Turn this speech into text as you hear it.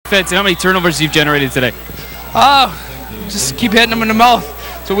defense and how many turnovers you've generated today? Just keep hitting them in the mouth.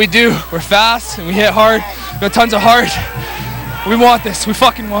 That's what we do. We're fast and we hit hard. We got tons of heart. We want this. We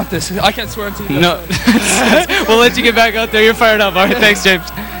fucking want this. I can't swear until you. No. We'll let you get back out there. You're fired up. All right, thanks, James.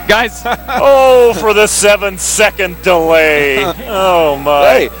 Guys. Oh, for the 7-second delay. Oh, my.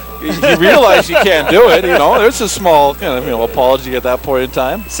 Hey, you realize you can't do it. You know, there's a small apology at that point in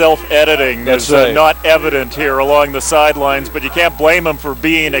time. Self-editing is right. not evident here along the sidelines, but you can't blame him for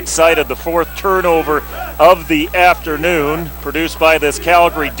being excited. The 4th turnover of the afternoon produced by this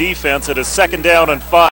Calgary defense. It is 2nd down and 5.